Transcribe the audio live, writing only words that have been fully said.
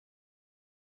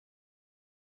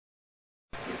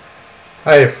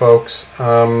Hi folks,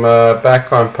 I'm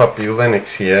back on Puppy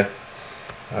Linux here,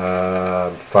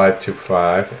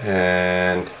 525,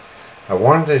 and I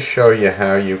wanted to show you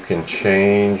how you can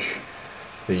change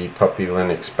the Puppy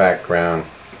Linux background,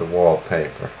 the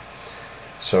wallpaper.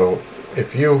 So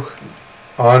if you're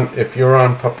on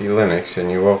Puppy Linux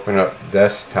and you open up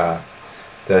desktop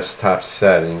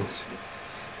settings,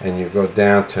 and you go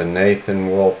down to Nathan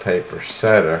Wallpaper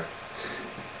Setter,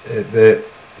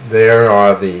 there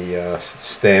are the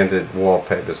standard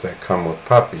wallpapers that come with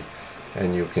Puppy,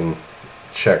 and you can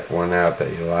check one out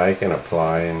that you like and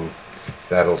apply, and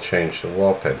that'll change the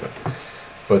wallpaper.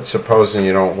 But supposing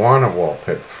you don't want a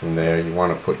wallpaper from there, you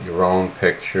want to put your own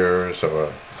pictures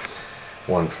or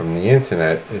one from the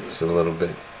internet, it's a little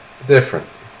bit different.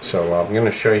 So I'm going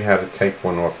to show you how to take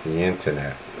one off the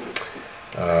internet.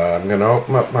 I'm going to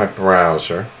open up my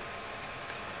browser,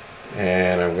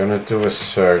 and I'm going to do a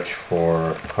search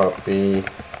for Puppy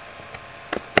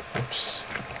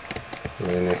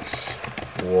Linux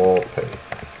wallpaper.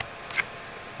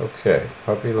 Okay,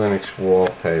 Puppy Linux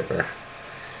wallpaper.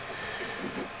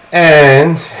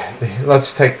 And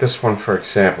let's take this one for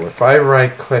example. If I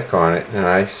right click on it and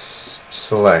I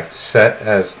select set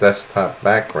as desktop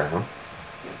background,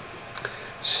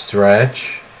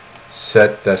 stretch,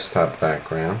 set desktop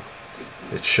background,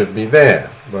 it should be there,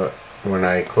 but when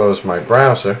I close my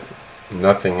browser,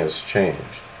 nothing has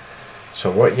changed.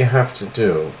 So what you have to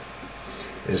do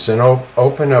is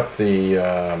open up the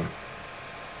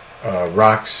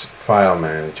Rocks file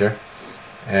manager,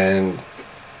 and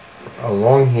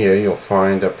along here you'll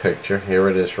find a picture. Here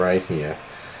it is right here,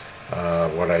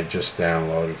 what I just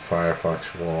downloaded,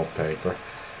 Firefox wallpaper.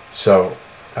 So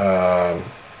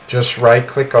just right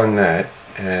click on that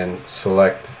and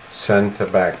select send to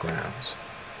backgrounds.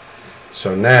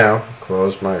 So now,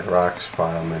 close my Rocks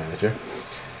file manager.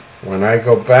 When I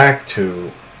go back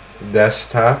to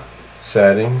desktop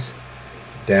settings,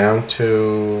 down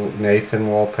to Nathan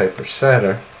Wallpaper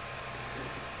Setter,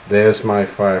 there's my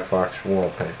Firefox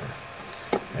wallpaper.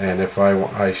 And if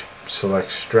I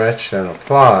select stretch and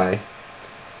apply,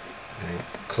 and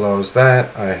close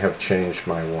that, I have changed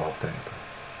my wallpaper.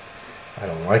 I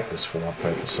don't like this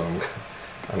wallpaper, so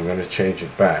I'm going to change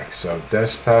it back. So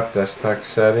desktop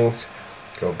settings,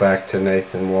 go back to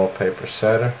Nathan Wallpaper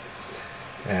Setter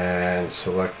and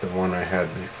select the one I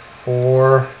had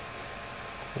before,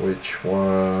 which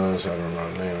was, I don't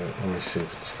know the name of it. Let me see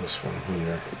if it's this one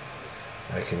here.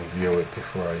 I can view it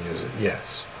before I use it.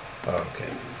 Yes. Okay.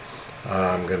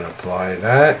 I'm going to apply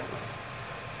that.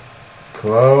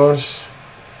 Close.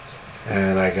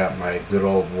 And I got my good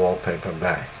old wallpaper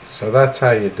back. So that's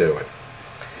how you do it.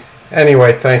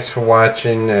 Anyway, thanks for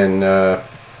watching, and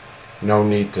no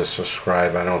need to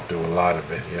subscribe. I don't do a lot of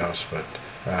videos, but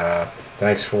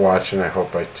thanks for watching. I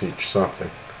hope I teach something.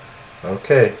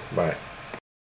 Okay, bye.